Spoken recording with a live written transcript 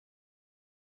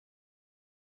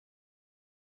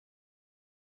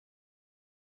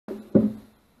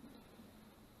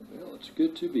it's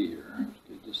good to be here. It's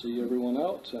good to see everyone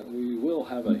out, and we will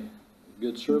have a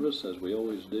good service as we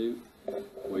always do.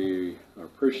 We are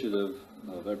appreciative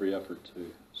of every effort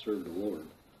to serve the Lord.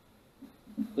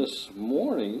 This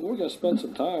morning, we're going to spend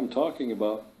some time talking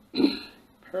about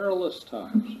perilous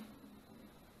times.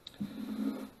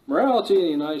 Morality in the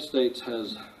United States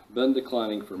has been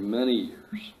declining for many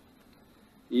years.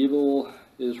 Evil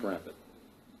is rampant.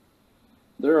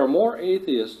 There are more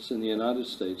atheists in the United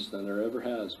States than there ever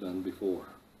has been before.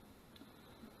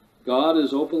 God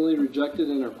is openly rejected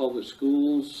in our public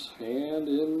schools and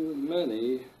in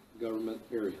many government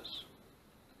areas.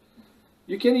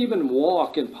 You can't even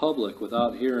walk in public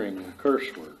without hearing a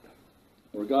curse word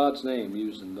or God's name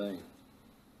used in vain.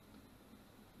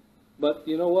 But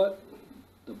you know what?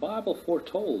 The Bible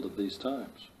foretold of these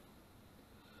times.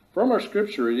 From our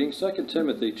scripture reading, 2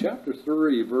 Timothy chapter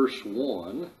 3, verse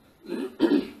 1,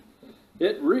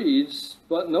 it reads,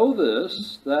 "But know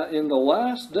this, that in the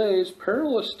last days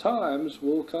perilous times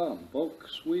will come."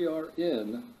 Folks, we are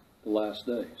in the last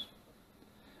days.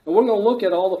 And we're going to look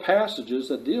at all the passages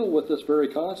that deal with this very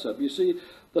concept. You see,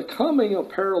 the coming of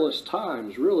perilous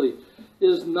times really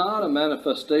is not a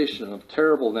manifestation of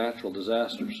terrible natural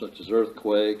disasters such as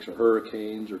earthquakes or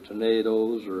hurricanes or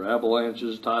tornadoes or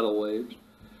avalanches, tidal waves.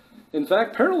 In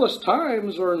fact, perilous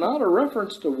times are not a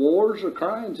reference to wars or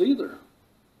crimes either.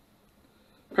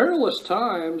 Perilous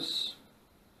times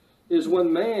is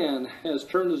when man has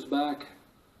turned his back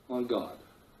on God.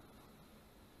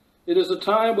 It is a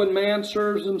time when man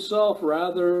serves himself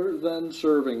rather than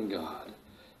serving God.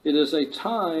 It is a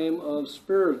time of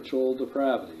spiritual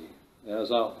depravity,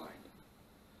 as outlined.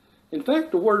 In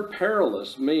fact, the word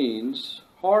perilous means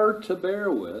hard to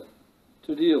bear with,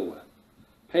 to deal with,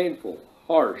 painful,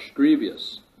 harsh,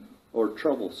 grievous, or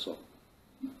troublesome.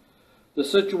 The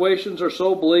situations are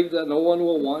so bleak that no one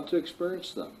will want to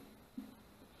experience them.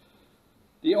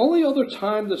 The only other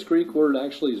time this Greek word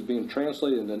actually is being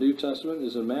translated in the New Testament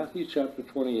is in Matthew chapter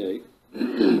 28,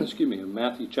 in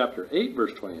Matthew chapter 8,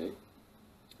 verse 28,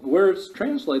 where it's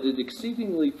translated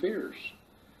exceedingly fierce.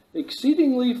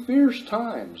 Exceedingly fierce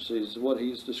times is what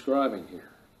he's describing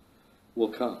here,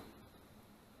 will come.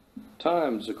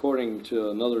 Times, according to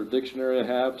another dictionary I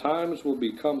have, times will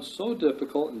become so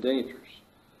difficult and dangerous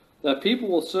that people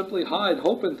will simply hide,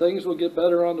 hoping things will get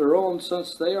better on their own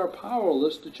since they are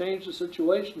powerless to change the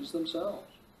situations themselves.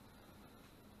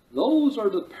 Those are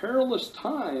the perilous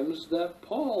times that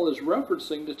Paul is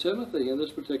referencing to Timothy in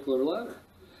this particular letter.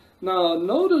 Now,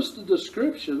 notice the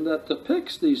description that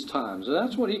depicts these times, and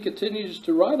that's what he continues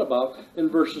to write about in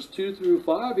verses 2 through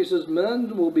 5. He says,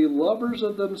 "Men will be lovers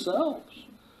of themselves,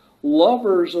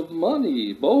 lovers of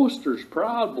money, boasters,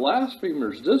 proud,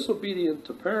 blasphemers, disobedient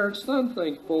to parents,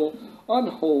 unthankful,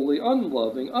 unholy,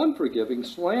 unloving, unforgiving,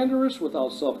 slanderous,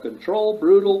 without self-control,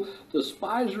 brutal,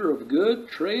 despiser of good,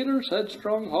 traitors,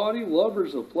 headstrong, haughty,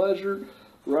 lovers of pleasure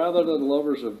rather than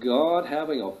lovers of God,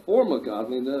 having a form of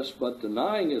godliness, but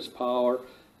denying his power,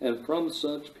 and from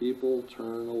such people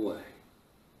turn away,"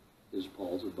 is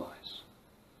Paul's advice.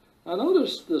 Now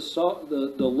notice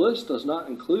the list does not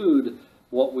include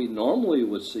what we normally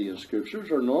would see in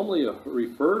scriptures or normally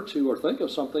refer to or think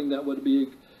of something that would be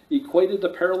equated to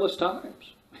perilous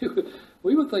times.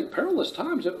 We would think perilous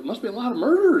times, it must be a lot of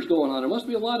murders going on. There must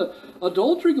be a lot of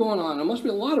adultery going on. There must be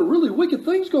a lot of really wicked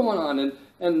things going on.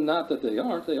 And not that they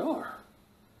aren't, they are.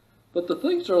 But the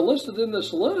things that are listed in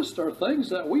this list are things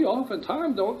that we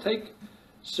oftentimes don't take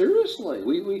seriously.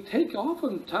 We take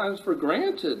oftentimes for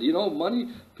granted. You know, money,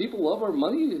 people love our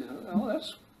money. Well,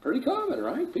 that's pretty common,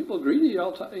 right? People are greedy all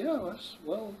the time. Yeah,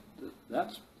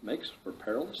 that makes for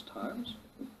perilous times.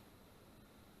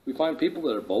 We find people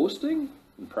that are boasting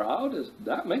and proud.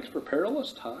 That makes for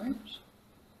perilous times.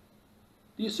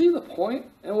 Do you see the point?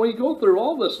 And when you go through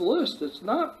all this list, it's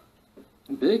not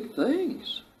big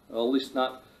things. Well, at least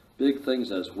not big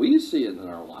things as we see it in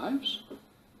our lives.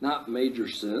 Not major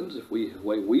sins, the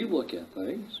way we look at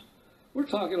things. We're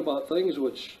talking about things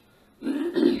which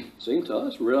seem to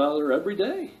us rather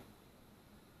everyday.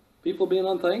 People being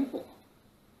unthankful.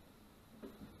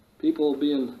 People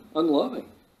being unloving.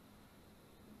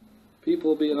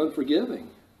 People being unforgiving.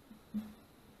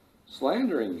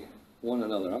 Slandering one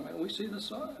another. I mean, we see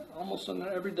this almost in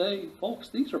every day. Folks,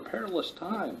 these are perilous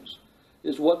times,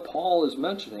 is what Paul is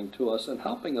mentioning to us and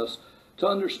helping us to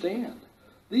understand.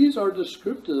 These are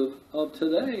descriptive of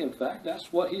today. In fact,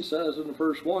 that's what he says in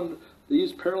verse 1.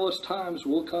 These perilous times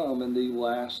will come in the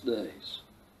last days.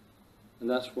 And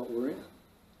that's what we're in.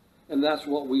 And that's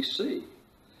what we see.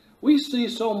 We see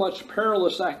so much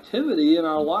perilous activity in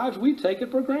our lives, we take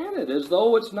it for granted, as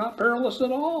though it's not perilous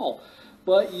at all.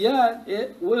 but yet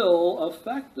it will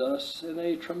affect us in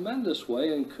a tremendous way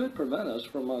and could prevent us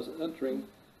from us entering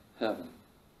heaven.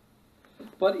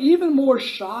 But even more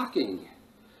shocking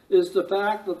is the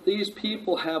fact that these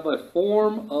people have a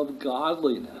form of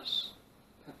godliness.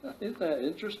 Isn't that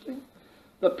interesting?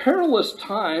 The perilous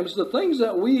times, the things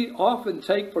that we often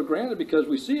take for granted because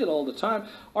we see it all the time,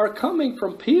 are coming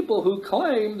from people who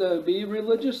claim to be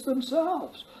religious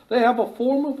themselves. They have a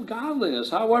form of godliness.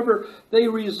 However, they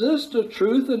resist the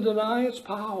truth and deny its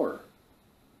power.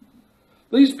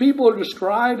 These people are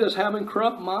described as having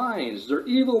corrupt minds. They're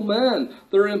evil men.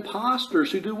 They're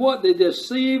imposters who do what? They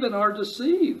deceive and are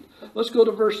deceived. Let's go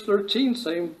to verse 13,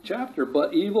 same chapter.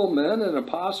 But evil men and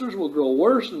imposters will grow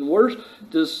worse and worse,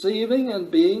 deceiving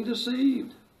and being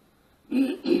deceived.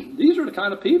 These are the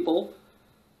kind of people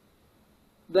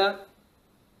that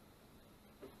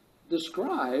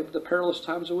describe the perilous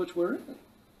times in which we're in.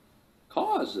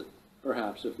 Cause it,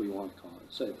 perhaps, if we want to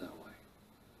say it that way.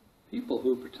 People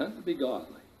who pretend to be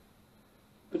godly,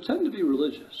 pretend to be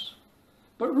religious,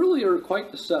 but really are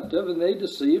quite deceptive, and they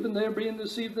deceive, and they're being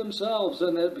deceived themselves,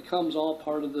 and it becomes all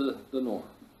part of the norm.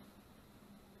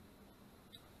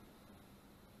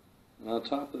 And on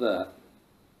top of that,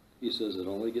 he says it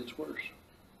only gets worse.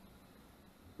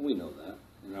 We know that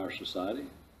in our society.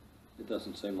 It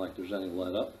doesn't seem like there's any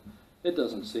let up. It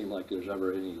doesn't seem like there's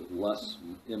ever any less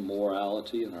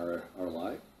immorality in our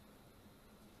life.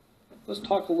 Let's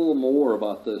talk a little more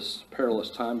about this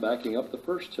perilous time, backing up to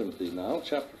 1 Timothy now,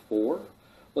 chapter 4.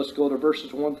 Let's go to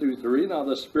verses 1 through 3. Now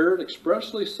the Spirit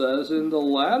expressly says, in the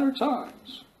latter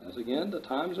times, as again, the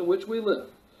times in which we live,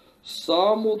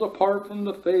 some will depart from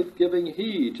the faith, giving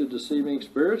heed to deceiving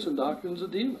spirits and doctrines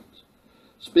of demons,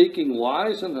 speaking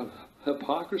lies and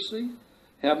hypocrisy,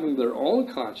 having their own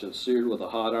conscience seared with a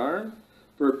hot iron,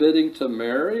 forbidding to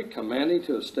marry, commanding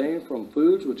to abstain from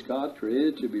foods which God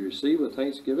created to be received with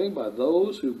thanksgiving by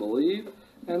those who believe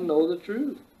and know the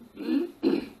truth.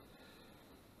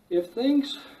 If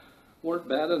things weren't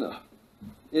bad enough,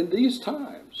 in these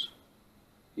times,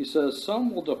 he says,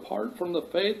 some will depart from the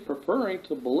faith, preferring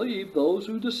to believe those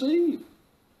who deceive.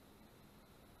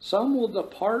 Some will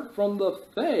depart from the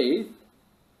faith,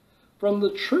 from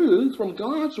the truth, from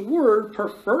God's word,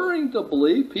 preferring to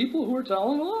believe people who are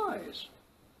telling lies.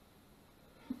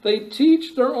 They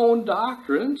teach their own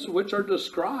doctrines, which are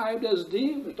described as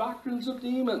doctrines of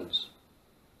demons.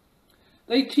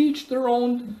 They teach their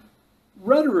own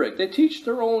rhetoric. They teach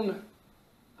their own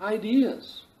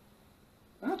ideas.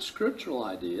 Not scriptural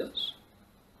ideas,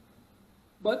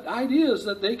 but ideas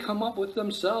that they come up with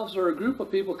themselves, or a group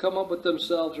of people come up with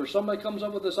themselves, or somebody comes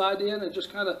up with this idea and it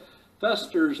just kind of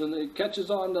festers and it catches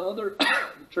on to other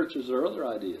churches or other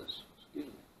ideas.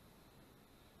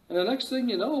 And the next thing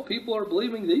you know, people are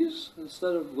believing these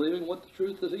instead of believing what the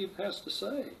truth even has to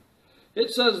say. It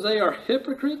says they are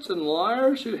hypocrites and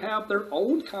liars who have their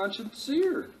own conscience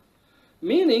seared,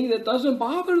 meaning that doesn't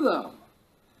bother them.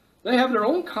 They have their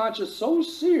own conscience so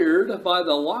seared by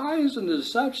the lies and the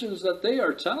deceptions that they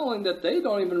are telling that they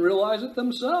don't even realize it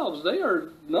themselves. They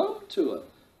are numb to it.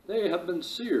 They have been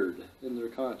seared in their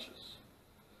conscience.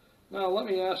 Now, let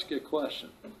me ask you a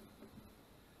question.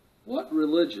 What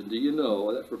religion do you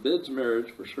know that forbids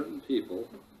marriage for certain people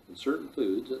and certain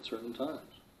foods at certain times?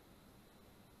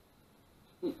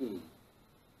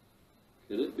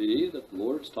 Could it be that the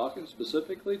Lord's talking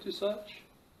specifically to such?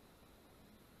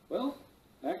 Well,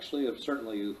 actually, I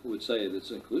certainly would say that it's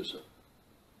inclusive.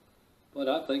 But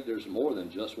I think there's more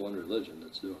than just one religion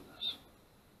that's doing this.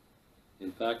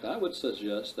 In fact, I would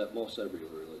suggest that most every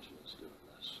religion is doing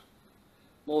this.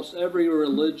 Most every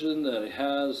religion that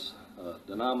has a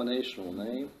denominational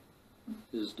name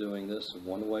is doing this in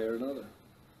one way or another.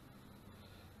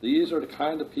 These are the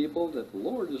kind of people that the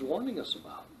Lord is warning us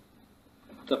about.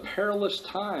 The perilous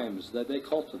times that they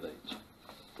cultivate.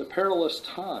 The perilous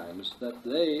times that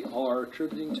they are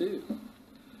attributing to.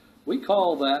 We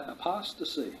call that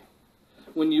apostasy.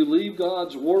 When you leave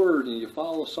God's word and you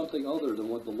follow something other than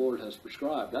what the Lord has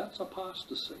prescribed, that's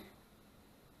apostasy.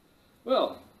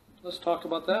 Well, let's talk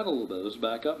about that a little bit. Let's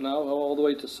back up now all the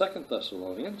way to 2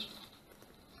 Thessalonians.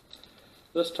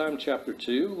 This time chapter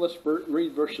 2. Let's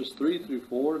read verses 3 through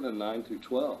 4 and then 9 through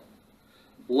 12.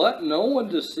 Let no one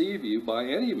deceive you by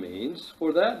any means,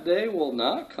 for that day will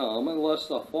not come unless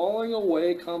the falling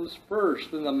away comes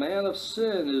first, and the man of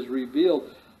sin is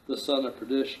revealed, the son of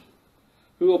perdition,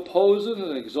 who opposes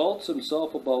and exalts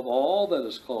himself above all that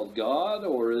is called God,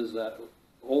 or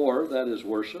that is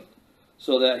worshipped,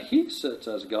 so that he sits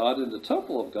as God in the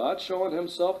temple of God, showing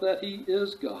himself that he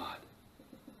is God.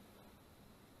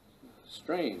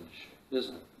 Strange,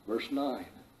 isn't it? Verse 9.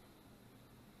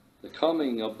 the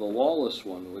coming of the lawless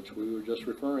one, which we were just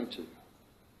referring to,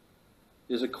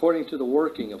 is according to the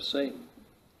working of Satan,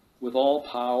 with all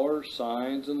power,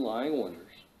 signs, and lying wonders,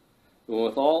 and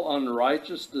with all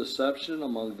unrighteous deception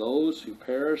among those who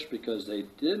perish because they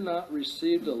did not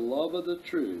receive the love of the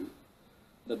truth,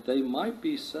 that they might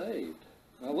be saved.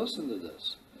 Now listen to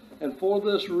this. And for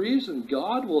this reason,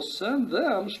 God will send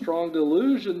them strong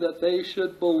delusion that they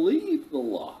should believe the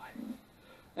lie,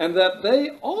 and that they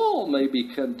all may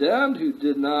be condemned who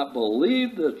did not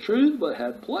believe the truth but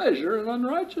had pleasure in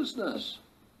unrighteousness.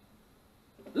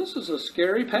 This is a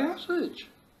scary passage,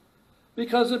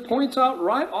 because it points out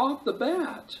right off the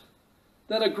bat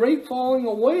that a great falling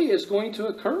away is going to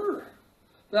occur,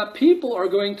 that people are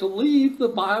going to leave the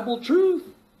Bible truth,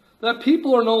 that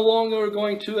people are no longer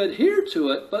going to adhere to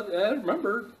it, but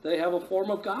remember, they have a form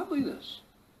of godliness.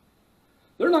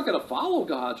 They're not going to follow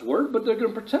God's word, but they're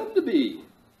going to pretend to be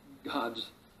God's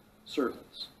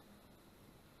servants.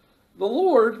 The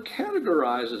Lord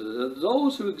categorizes it as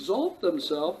those who exalt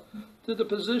themselves to the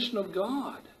position of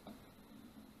God.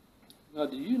 Now,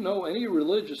 do you know any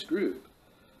religious group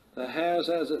that has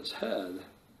as its head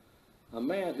a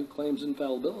man who claims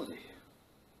infallibility?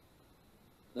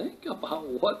 Think about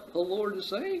what the Lord is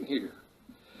saying here.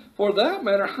 For that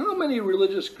matter, how many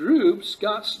religious groups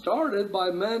got started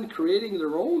by men creating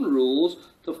their own rules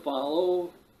to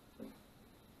follow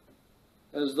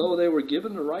as though they were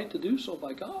given the right to do so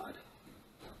by God?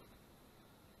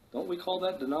 Don't we call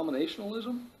that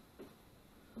denominationalism?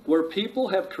 Where people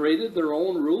have created their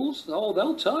own rules? Oh,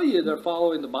 they'll tell you they're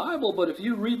following the Bible, but if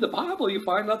you read the Bible, you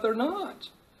find out they're not.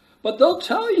 But they'll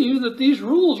tell you that these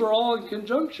rules are all in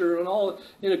conjuncture and all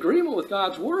in agreement with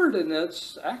God's word, and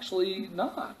it's actually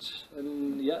not.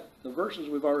 And yet, the verses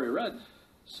we've already read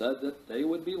said that they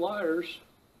would be liars,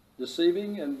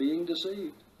 deceiving and being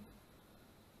deceived.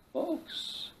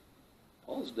 Folks,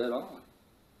 Paul's dead on.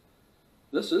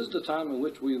 This is the time in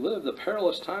which we live. The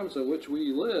perilous times in which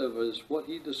we live is what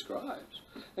he describes.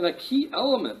 And a key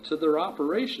element to their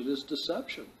operation is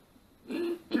deception.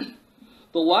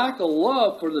 The lack of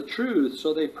love for the truth,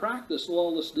 so they practice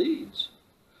lawless deeds.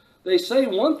 They say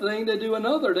one thing, they do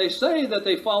another. They say that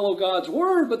they follow God's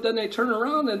word, but then they turn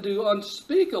around and do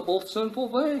unspeakable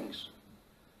sinful things.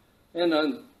 And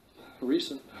on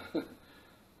recent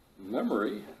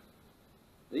memory,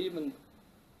 they even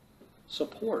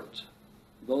support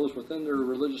those within their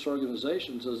religious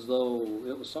organizations as though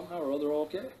it was somehow or other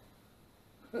okay.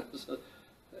 So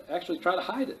actually try to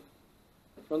hide it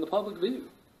from the public view,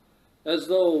 as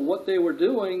though what they were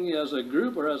doing as a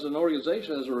group or as an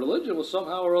organization, as a religion, was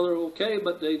somehow or other okay,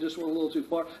 but they just went a little too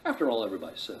far. After all,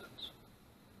 everybody sins.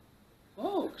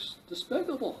 Folks,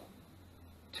 despicable.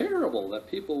 Terrible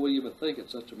that people would even think in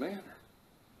such a manner.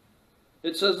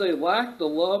 It says they lack the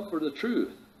love for the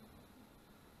truth.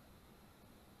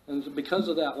 And because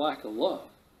of that lack of love,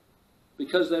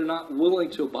 because they're not willing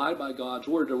to abide by God's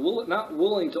word, they're not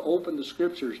willing to open the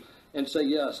scriptures and say,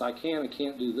 yes, I can and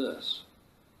can't do this.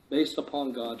 Based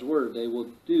upon God's word, they will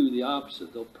do the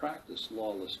opposite. They'll practice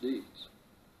lawless deeds.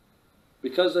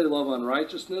 Because they love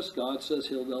unrighteousness, God says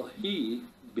he,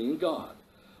 being God,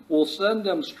 will send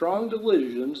them strong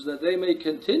delusions that they may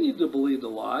continue to believe the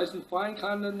lies and find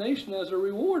condemnation as a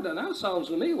reward. And that sounds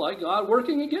to me like God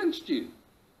working against you.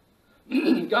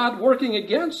 God working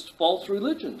against false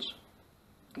religions.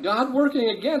 God working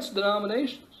against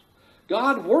denominations.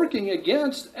 God working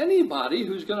against anybody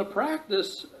who's going to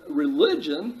practice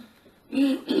religion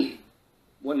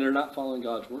when they're not following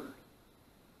God's word.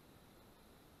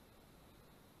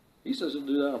 He says he'll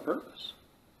do that on purpose.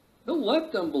 He'll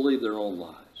let them believe their own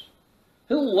lies.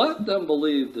 He'll let them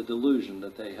believe the delusion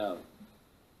that they have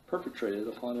perpetrated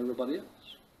upon everybody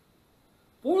else,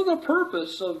 for the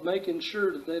purpose of making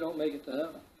sure that they don't make it to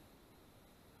heaven.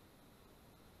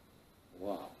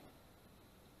 Wow.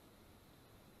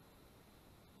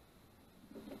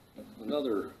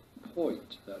 Another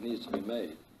point that needs to be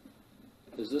made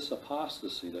is this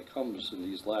apostasy that comes in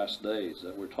these last days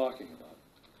that we're talking about,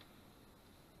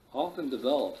 often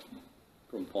developed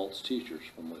from false teachers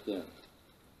from within.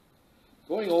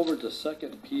 Going over to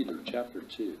 2 Peter chapter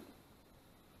 2.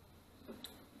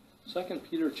 2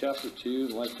 Peter chapter 2,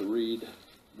 I'd like to read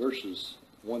verses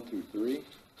 1 through 3.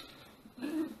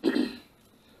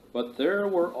 But there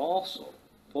were also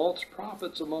false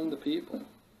prophets among the people,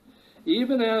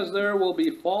 even as there will be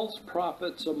false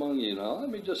prophets among you. Now, let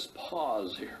me just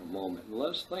pause here a moment and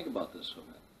let's think about this for a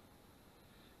minute.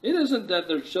 It isn't that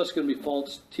there's just going to be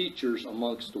false teachers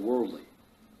amongst the worldly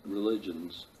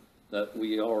religions that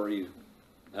we already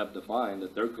have defined,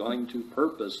 that they're going to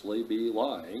purposely be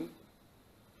lying,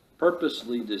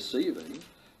 purposely deceiving,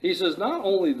 He says, not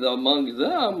only among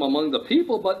them, among the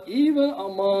people, but even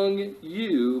among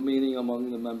you, meaning among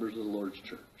the members of the Lord's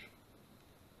church,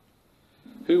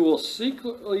 who will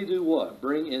secretly do what?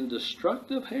 Bring in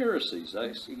destructive heresies.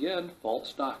 That's, again,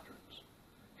 false doctrines.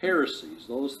 Heresies,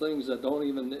 those things that don't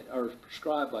even are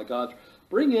prescribed by God.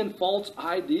 Bring in false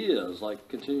ideas like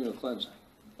continual cleansing.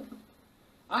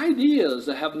 Ideas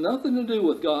that have nothing to do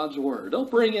with God's word. They'll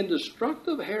bring in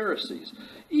destructive heresies,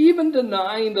 even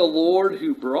denying the Lord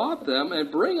who brought them, and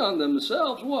bring on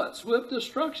themselves what? Swift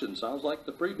destruction. Sounds like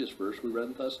the previous verse we read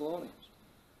in Thessalonians,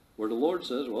 where the Lord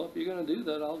says, well, if you're going to do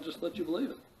that, I'll just let you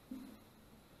believe it.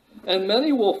 And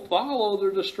many will follow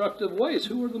their destructive ways.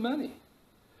 Who are the many?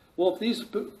 Well, if these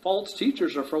false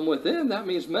teachers are from within, that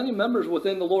means many members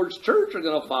within the Lord's church are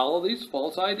going to follow these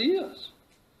false ideas.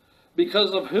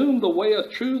 Because of whom the way of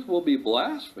truth will be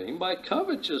blasphemed. By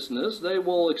covetousness they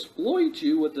will exploit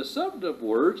you with deceptive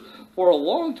words. For a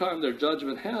long time their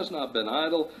judgment has not been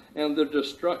idle, and their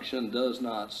destruction does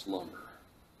not slumber.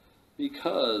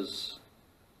 Because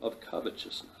of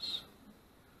covetousness.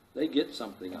 They get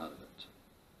something out of it.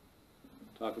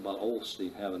 Talk about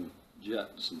Olstein having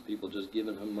jets and people just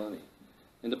giving him money.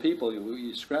 And the people,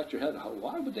 you scratch your head,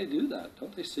 why would they do that?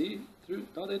 Don't they see through?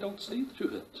 No, they don't see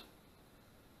through it.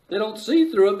 They don't see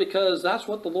through it because that's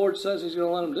what the Lord says he's going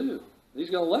to let them do. He's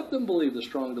going to let them believe the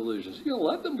strong delusions. He's going to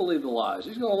let them believe the lies.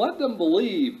 He's going to let them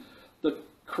believe the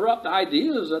corrupt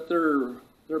ideas that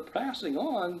they're passing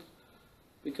on,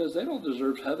 because they don't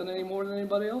deserve heaven any more than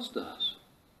anybody else does.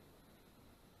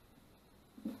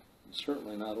 It's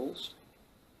certainly not Olstein.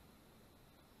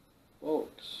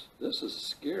 Folks, this is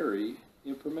scary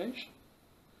information.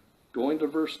 Going to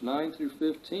verse 9 through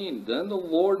 15. Then the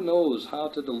Lord knows how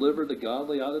to deliver the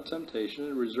godly out of temptation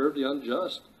and reserve the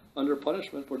unjust under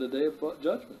punishment for the day of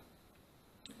judgment.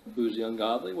 Who's the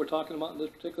ungodly we're talking about in this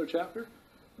particular chapter?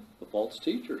 The false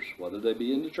teachers, whether they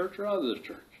be in the church or out of the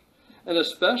church. And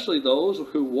especially those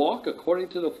who walk according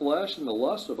to the flesh in the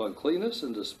lust of uncleanness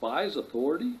and despise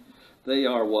authority. They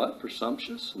are what?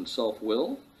 Presumptuous and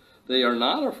self-willed. They are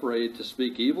not afraid to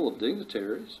speak evil of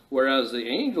dignitaries, whereas the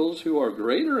angels who are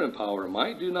greater in power and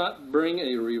might do not bring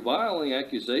a reviling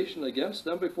accusation against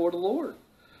them before the Lord.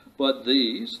 But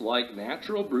these, like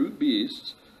natural brute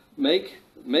beasts, made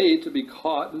to be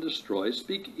caught and destroyed,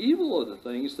 speak evil of the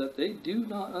things that they do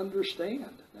not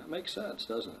understand. That makes sense,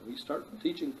 doesn't it? We start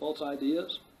teaching false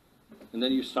ideas, and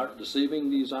then you start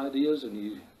deceiving these ideas, and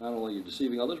you not only you're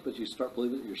deceiving others, but you start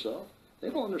believing it yourself. They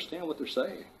don't understand what they're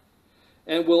saying,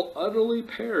 and will utterly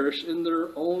perish in their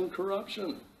own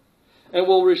corruption, and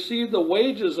will receive the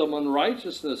wages of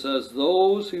unrighteousness as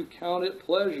those who count it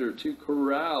pleasure to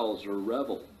carouse or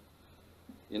revel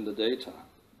in the daytime.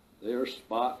 They are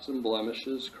spots and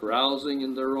blemishes, carousing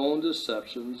in their own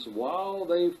deceptions, while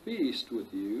they feast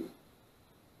with you,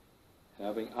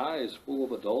 having eyes full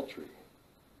of adultery,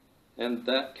 and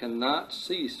that cannot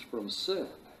cease from sin,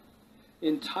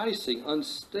 enticing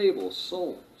unstable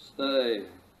souls. They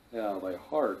have a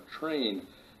heart trained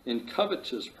in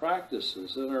covetous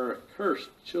practices and are accursed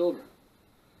children.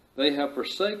 They have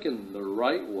forsaken the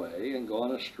right way and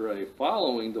gone astray,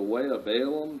 following the way of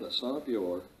Balaam the son of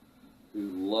Beor, who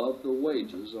loved the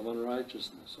wages of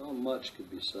unrighteousness. So much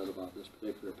could be said about this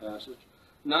particular passage.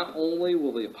 Not only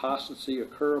will the apostasy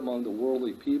occur among the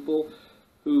worldly people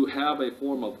who have a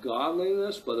form of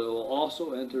godliness, but it will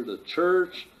also enter the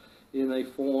church in a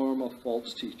form of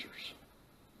false teachers.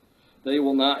 They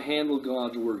will not handle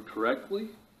God's word correctly.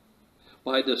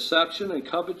 By deception and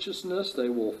covetousness, they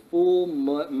will fool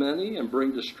many and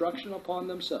bring destruction upon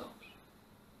themselves.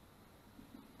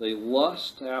 They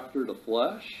lust after the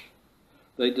flesh.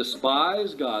 They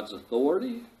despise God's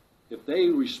authority. If they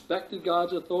respected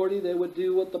God's authority, they would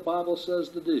do what the Bible says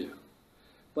to do.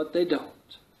 But they don't.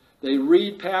 They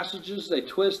read passages, they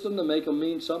twist them to make them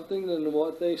mean something than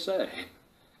what they say.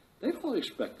 They don't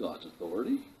respect God's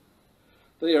authority.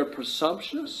 They are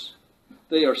presumptuous,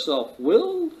 they are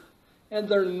self-willed, and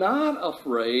they're not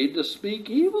afraid to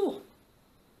speak evil.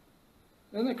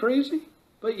 Isn't that crazy?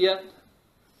 But yet,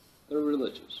 they're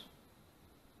religious.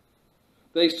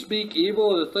 They speak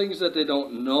evil of the things that they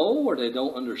don't know or they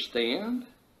don't understand.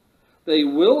 They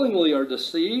willingly are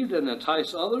deceived and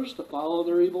entice others to follow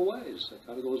their evil ways. That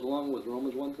kind of goes along with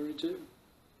Romans 1:32.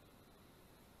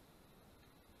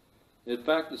 In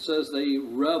fact, it says they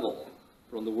revel,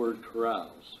 from the word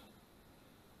carouse.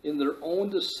 In their own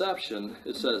deception,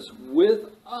 it says,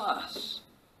 with us,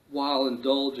 while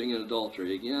indulging in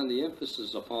adultery. Again, the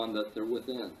emphasis upon that they're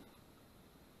within.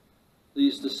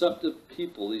 These deceptive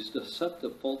people, these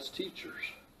deceptive false teachers,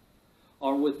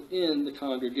 are within the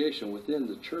congregation, within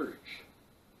the church.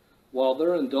 While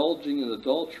they're indulging in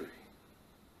adultery,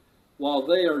 while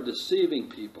they are deceiving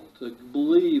people to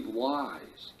believe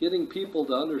lies, getting people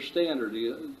to understand or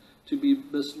to be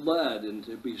misled and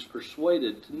to be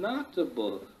persuaded not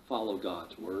to follow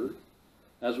God's word,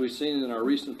 as we've seen in our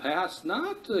recent past,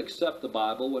 not to accept the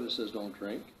Bible when it says don't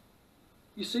drink.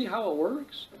 You see how it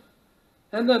works?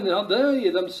 And then they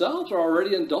themselves are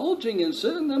already indulging in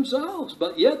sin themselves,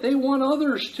 but yet they want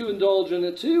others to indulge in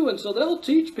it too, and so they'll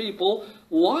teach people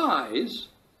lies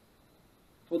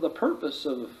for the purpose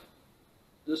of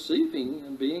deceiving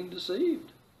and being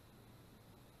deceived.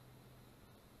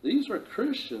 These are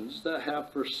Christians that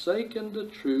have forsaken the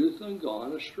truth and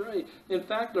gone astray. In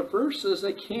fact, the verse says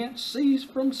they can't cease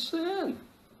from sin.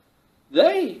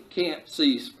 They can't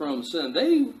cease from sin.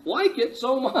 They like it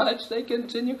so much they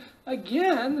continue.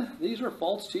 Again, these are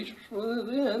false teachers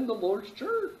within the Lord's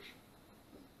church.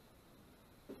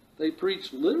 They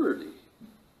preach liberty,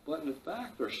 but in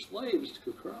fact are slaves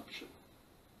to corruption.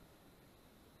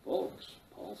 Folks,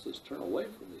 Paul says turn away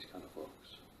from these kind of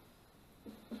folks.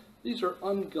 These are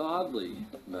ungodly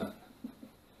men.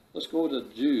 Let's go to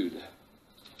Jude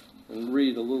and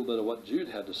read a little bit of what Jude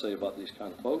had to say about these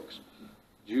kind of folks.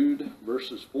 Jude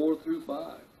verses 4 through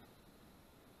 5.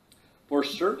 For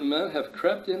certain men have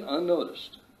crept in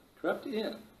unnoticed, crept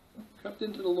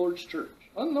into the Lord's church,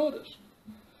 unnoticed,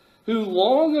 who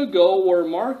long ago were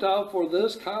marked out for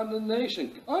this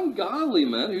condemnation. Ungodly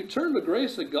men who turn the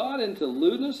grace of God into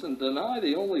lewdness and deny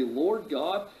the only Lord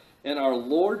God and our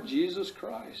Lord Jesus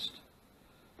Christ.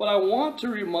 But I want to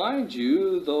remind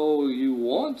you, though you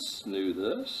once knew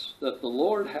this, that the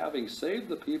Lord, having saved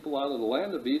the people out of the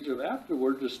land of Egypt,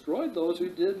 afterward destroyed those who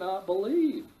did not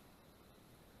believe.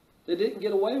 They didn't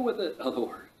get away with it, in other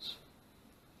words.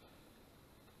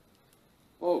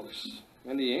 Folks,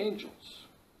 and the angels,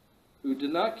 who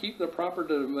did not keep their proper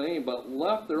domain, but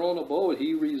left their own abode,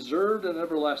 he reserved an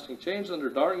everlasting change under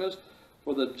darkness,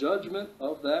 for the judgment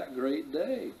of that great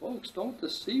day. Folks, don't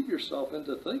deceive yourself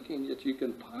into thinking that you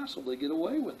can possibly get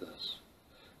away with this.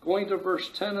 Going to verse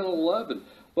 10 and 11.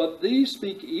 But these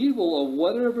speak evil of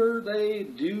whatever they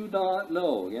do not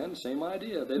know. Again, same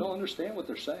idea. They don't understand what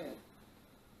they're saying.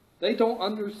 They don't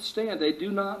understand. They do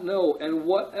not know. And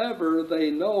whatever they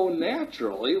know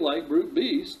naturally, like brute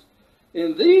beasts,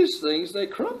 in these things they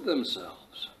corrupt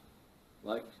themselves,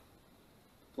 like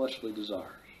fleshly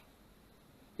desires.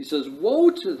 He says,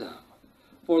 woe to them,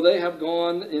 for they have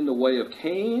gone in the way of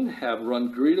Cain, have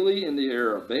run greedily in the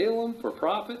error of Balaam for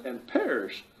profit, and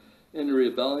perished in the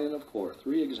rebellion of Korah.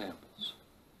 3 examples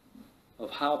of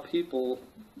how people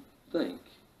think.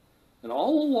 And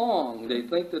all along, they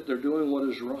think that they're doing what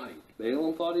is right.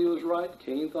 Balaam thought he was right,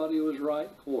 Cain thought he was right,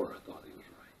 Korah thought he was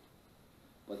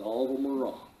right. But all of them were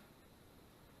wrong.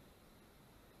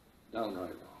 Downright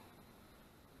wrong.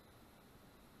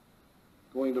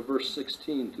 Going to verse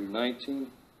 16 through 19.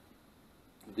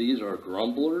 These are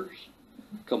grumblers,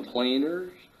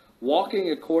 complainers,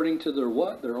 walking according to their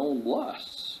what? Their own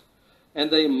lusts.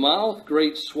 And they mouth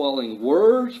great swelling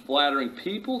words, flattering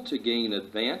people to gain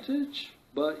advantage.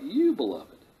 But you,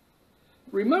 beloved,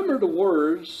 remember the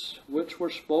words which were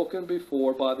spoken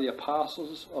before by the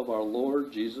apostles of our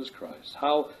Lord Jesus Christ,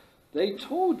 how they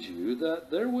told you that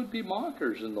there would be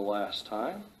mockers in the last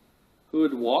time, who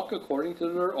would walk according to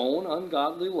their own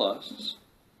ungodly lusts.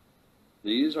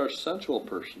 These are sensual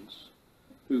persons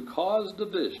who cause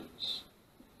divisions,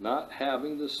 not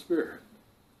having the Spirit.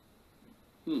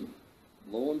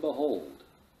 Lo and behold,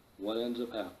 what ends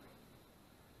up happening?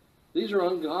 These are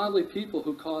ungodly people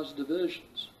who cause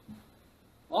divisions.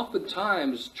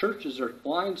 Oftentimes, churches are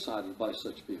blindsided by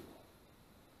such people.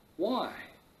 Why?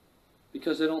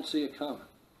 Because they don't see it coming.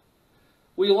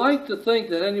 We like to think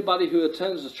that anybody who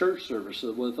attends the church service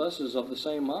with us is of the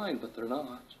same mind, but they're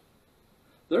not.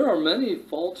 There are many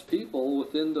false people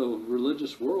within the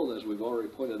religious world, as we've already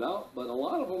pointed out, but a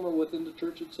lot of them are within the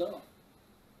church itself.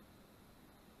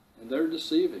 And they're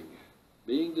deceiving,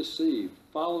 being deceived,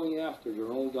 following after their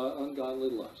own ungodly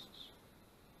lusts.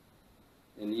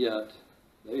 And yet,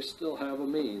 they still have a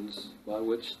means by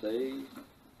which they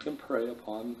can prey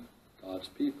upon God's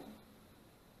people.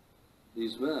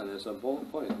 These men, as I've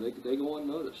pointed, they go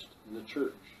unnoticed in the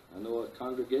church. I know a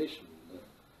congregation,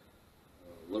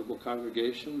 a liberal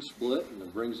congregation split, and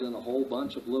it brings in a whole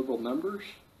bunch of liberal members.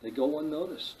 They go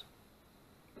unnoticed.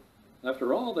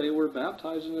 After all, they were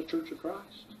baptized in the Church of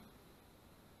Christ.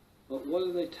 But what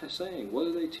are they saying? What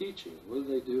are they teaching? What are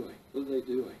they doing? What are they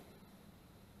doing?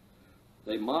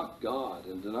 They mock God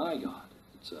and deny God,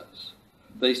 it says.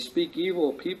 They speak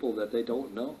evil of people that they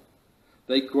don't know.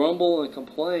 They grumble and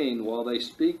complain while they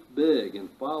speak big and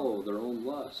follow their own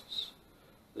lusts.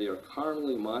 They are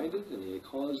carnally minded, and they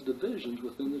cause divisions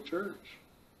within the church.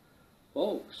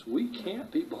 Folks, we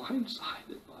can't be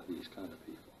blindsided by these kind of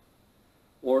people.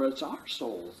 Or it's our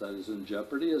souls that is in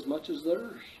jeopardy as much as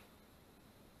theirs.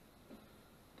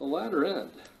 The latter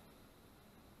end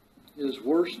is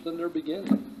worse than their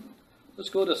beginning. Let's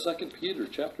go to 2 Peter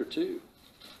chapter 2.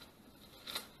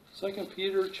 2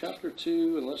 Peter chapter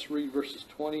 2, and let's read verses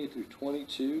 20 through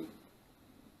 22.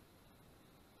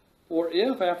 For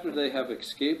if, after they have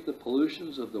escaped the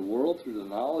pollutions of the world through the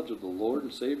knowledge of the Lord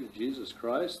and Savior Jesus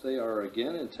Christ, they are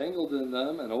again entangled in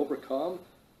them and overcome,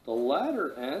 the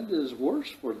latter end is worse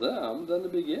for them than the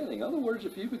beginning. In other words,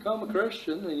 if you become a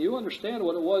Christian and you understand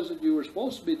what it was that you were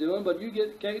supposed to be doing, but you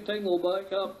get tangled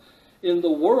back up in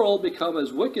the world, become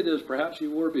as wicked as perhaps you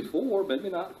were before, maybe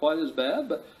not quite as bad,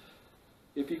 but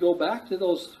if you go back to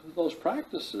those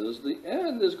practices, the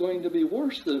end is going to be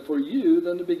worse for you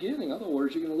than the beginning. In other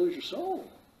words, you're going to lose your soul.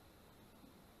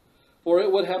 For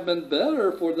it would have been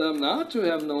better for them not to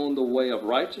have known the way of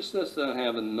righteousness than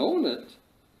having known it,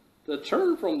 to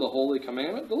turn from the holy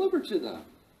commandment delivered to them.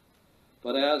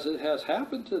 But as it has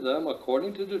happened to them,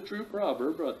 according to the true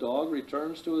proverb, a dog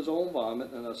returns to his own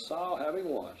vomit, and a sow having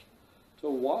washed, to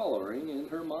wallowing in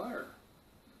her mire.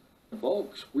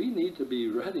 Folks, we need to be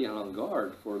ready and on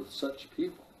guard for such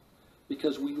people,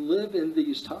 because we live in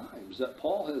these times that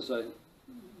Paul has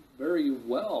very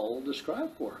well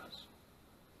described for us.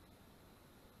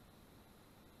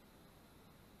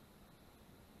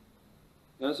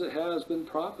 As it has been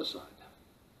prophesied,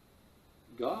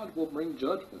 God will bring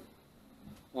judgment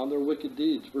on their wicked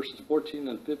deeds. Verses 14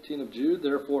 and 15 of Jude,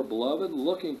 therefore, beloved,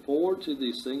 looking forward to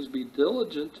these things, be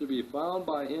diligent to be found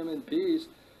by him in peace,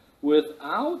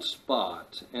 without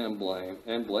spot and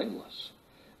blameless.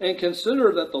 And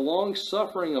consider that the long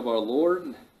suffering of our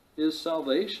Lord is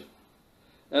salvation,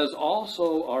 as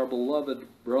also our beloved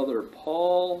brother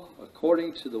Paul,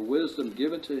 according to the wisdom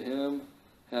given to him,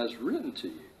 has written to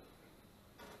you.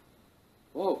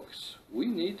 Folks, we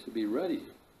need to be ready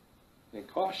and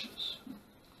cautious.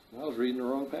 I was reading the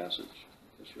wrong passage.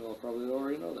 I guess you all probably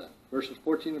already know that. Verses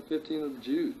 14 and 15 of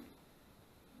Jude.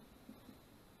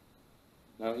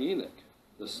 Now Enoch,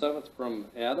 the seventh from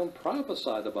Adam,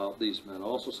 prophesied about these men,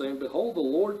 also saying, behold, the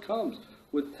Lord comes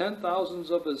with 10,000s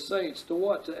of his saints to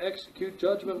what? To execute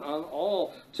judgment on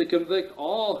all, to convict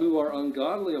all who are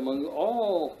ungodly among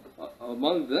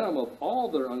them of all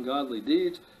their ungodly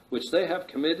deeds, which they have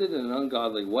committed in an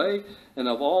ungodly way, and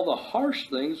of all the harsh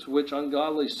things which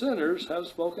ungodly sinners have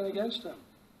spoken against him.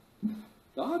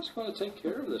 God's going to take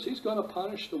care of this. He's going to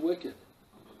punish the wicked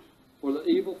for the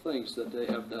evil things that they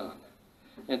have done.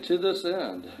 And to this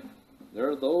end, there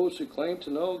are those who claim to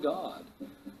know God,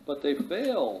 but they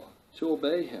fail to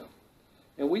obey him.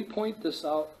 And we point this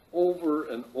out over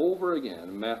and over again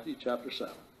in Matthew chapter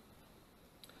 7.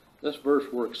 This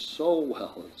verse works so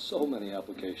well in so many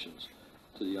applications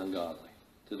to the ungodly,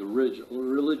 to the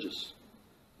religious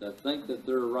that think that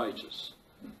they're righteous.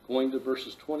 Going to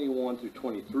verses 21 through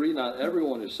 23, not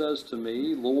everyone who says to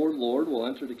me, Lord, Lord, will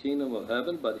enter the kingdom of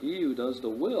heaven, but he who does the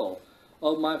will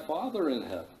of my Father in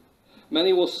heaven.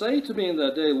 Many will say to me in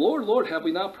that day, Lord, Lord, have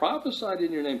we not prophesied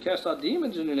in your name, cast out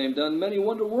demons in your name, done many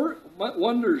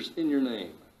wonders in your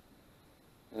name?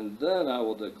 And then I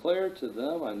will declare to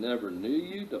them, I never knew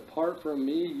you. Depart from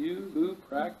me, you who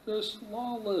practice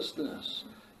lawlessness.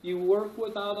 You work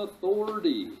without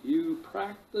authority. You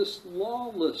practice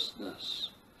lawlessness.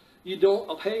 You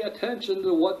don't pay attention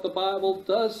to what the Bible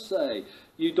does say.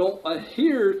 You don't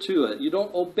adhere to it. You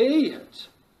don't obey it.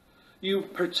 You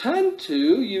pretend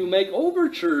to. You make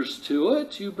overtures to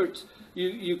it.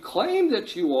 You claim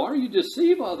that you are. You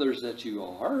deceive others that you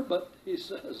are. But he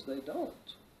says they don't.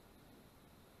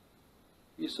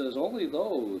 He says only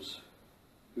those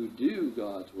who do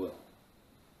God's will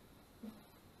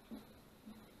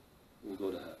go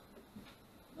to heaven.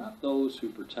 Not those who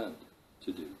pretend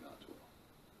to do God's will.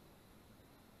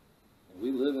 And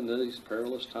we live in these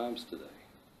perilous times today.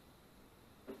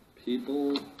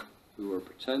 People who are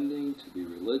pretending to be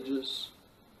religious,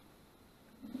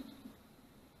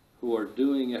 who are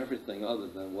doing everything other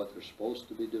than what they're supposed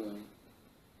to be doing.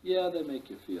 Yeah, they make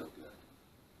you feel good,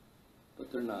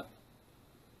 but they're not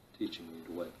teaching you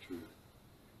the way of truth.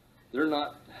 They're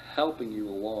not helping you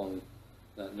along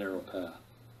that narrow path.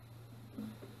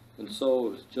 And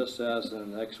so, just as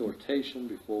an exhortation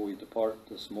before we depart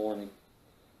this morning,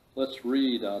 let's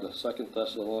read out of 2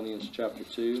 Thessalonians chapter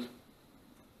 2,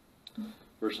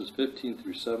 verses 15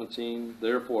 through 17.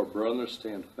 Therefore, brothers,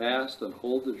 stand fast and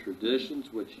hold the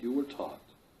traditions which you were taught,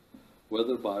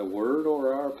 whether by word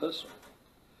or our epistle.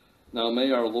 Now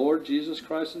may our Lord Jesus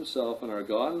Christ himself and our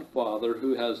God and Father,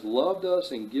 who has loved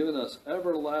us and given us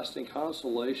everlasting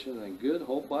consolation and good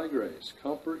hope by grace,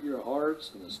 comfort your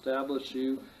hearts and establish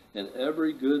you in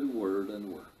every good word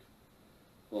and work.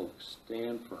 Folks,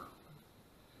 stand firm.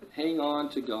 Hang on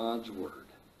to God's word.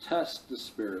 Test the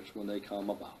spirits when they come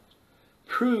about.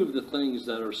 Prove the things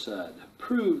that are said.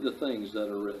 Prove the things that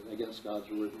are written against God's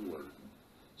written word.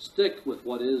 Stick with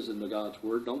what is in God's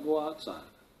word. Don't go outside of it.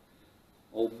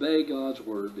 Obey God's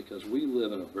word, because we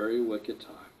live in a very wicked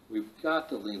time. We've got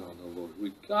to lean on the Lord.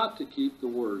 We've got to keep the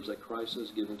words that Christ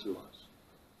has given to us.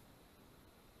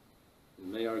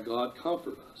 And may our God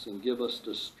comfort us and give us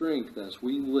the strength as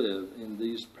we live in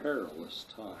these perilous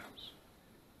times.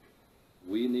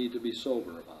 We need to be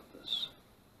sober about this.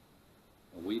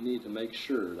 And we need to make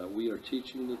sure that we are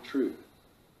teaching the truth,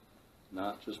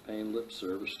 not just paying lip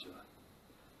service to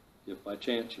it. If by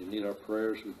chance you need our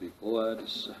prayers, we'd be glad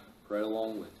to pray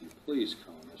along with you. Please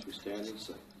come as we stand and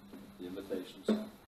sing the invitation song.